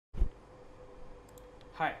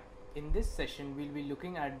Hi, in this session we'll be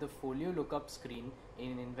looking at the Folio Lookup screen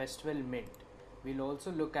in InvestWell Mint. We'll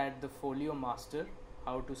also look at the Folio Master,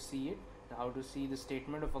 how to see it, how to see the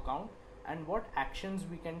statement of account, and what actions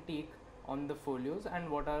we can take on the folios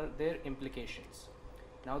and what are their implications.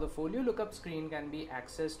 Now the Folio Lookup screen can be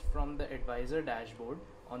accessed from the advisor dashboard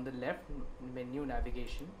on the left menu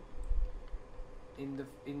navigation.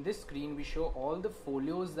 In this screen we show all the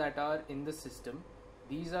folios that are in the system.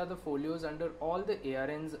 These are the folios under all the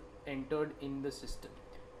ARNs entered in the system.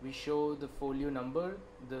 We show the folio number,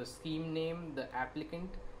 the scheme name, the applicant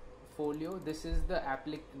folio. This is the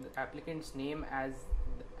applicant's name as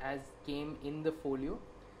came in the folio.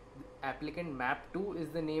 Applicant map 2 is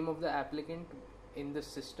the name of the applicant in the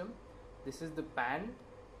system. This is the PAN,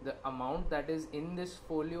 the amount that is in this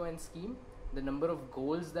folio and scheme, the number of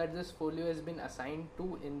goals that this folio has been assigned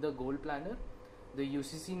to in the goal planner, the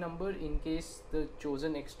UCC number in case the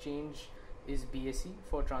chosen exchange is BSE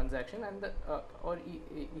for transaction, and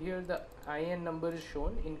here the IN number is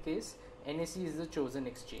shown in case NSE is the chosen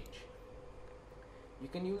exchange. You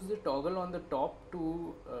can use the toggle on the top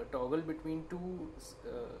to toggle between two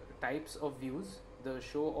types of views. The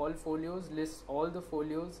show all folios lists all the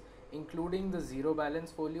folios including the zero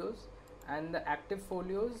balance folios, and the active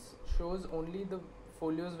folios shows only the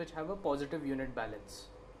folios which have a positive unit balance.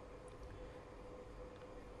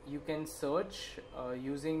 You can search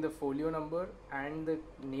using the folio number and the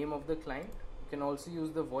name of the client. You can also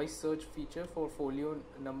use the voice search feature for folio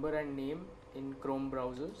number and name in Chrome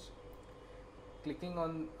browsers. Clicking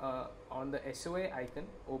on the SOA icon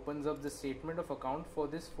opens up the statement of account for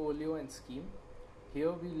this folio and scheme.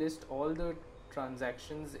 Here we list all the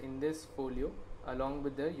transactions in this folio along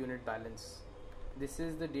with the unit balance. This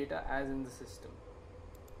is the data as in the system.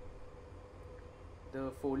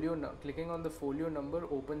 Clicking on the folio number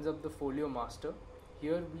opens up the Folio Master.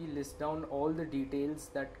 Here we list down all the details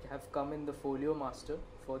that have come in the Folio Master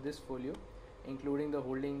for this folio, including the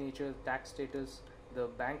holding nature, tax status, the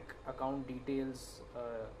bank account details,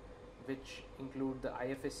 which include the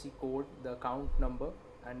IFSC code, the account number,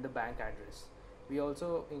 and the bank address. We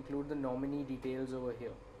also include the nominee details over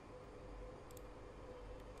here.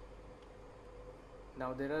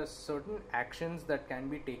 Now there are certain actions that can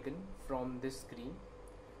be taken from this screen.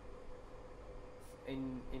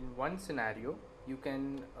 In one scenario, you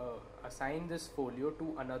can assign this folio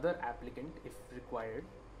to another applicant if required.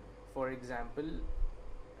 For example,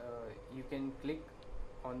 you can click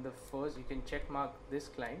on the first, you can check mark this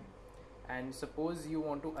client, and suppose you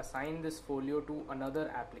want to assign this folio to another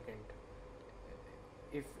applicant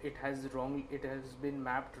if it has been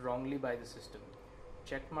mapped wrongly by the system.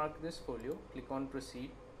 Check mark this folio, click on proceed,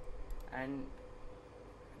 and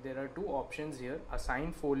there are two options here: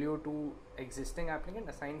 assign folio to existing applicant,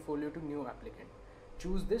 assign folio to new applicant.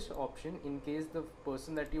 Choose this option in case the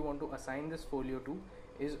person that you want to assign this folio to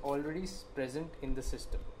is already present in the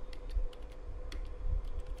system.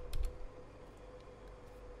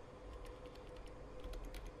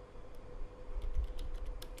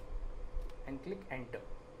 And click enter.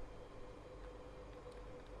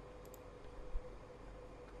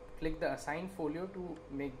 Click the assign folio to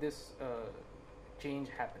make this change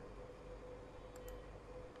happen.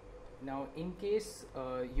 Now in case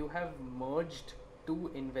you have merged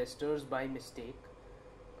two investors by mistake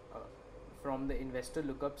from the investor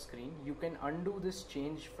lookup screen, you can undo this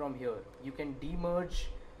change from here. You can demerge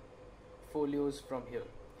folios from here.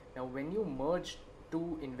 Now when you merge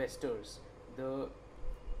two investors, the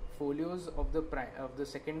folios of the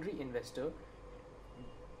secondary investor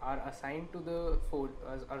are assigned to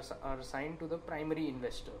the primary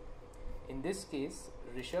investor. In this case,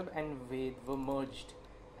 Rishabh and Ved were merged,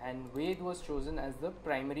 and Ved was chosen as the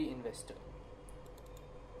primary investor.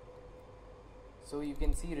 So you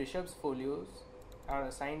can see Rishabh's folios are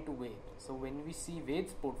assigned to Ved. So when we see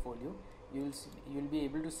Ved's portfolio, you'll be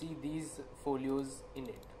able to see these folios in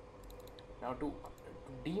it. Now to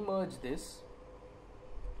demerge this,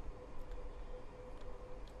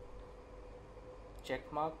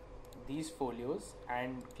 check mark these folios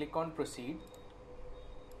and click on proceed.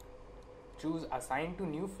 Choose assign to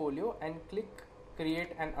new folio and click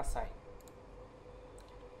create and assign.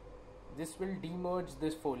 This will demerge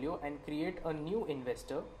this folio and create a new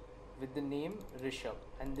investor with the name Rishabh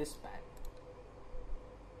and this PAN.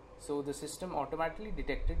 So the system automatically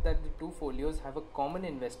detected that the two folios have a common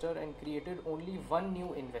investor and created only one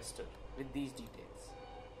new investor with these details.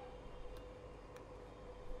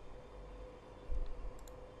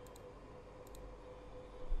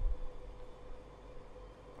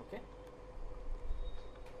 Okay.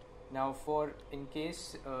 Now, in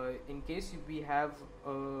case we have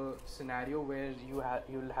a scenario where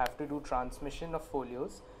you'll have to do transmission of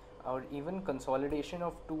folios or even consolidation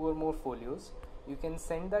of 2 or more folios, you can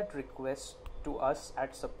send that request to us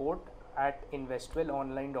at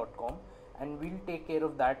support@investwellonline.com, and we'll take care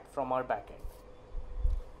of that from our backend.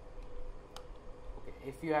 Okay.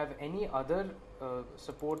 If you have any other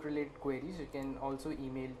support related queries, you can also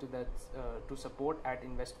email to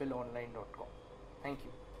support@investwellonline.com. Thank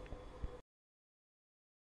you.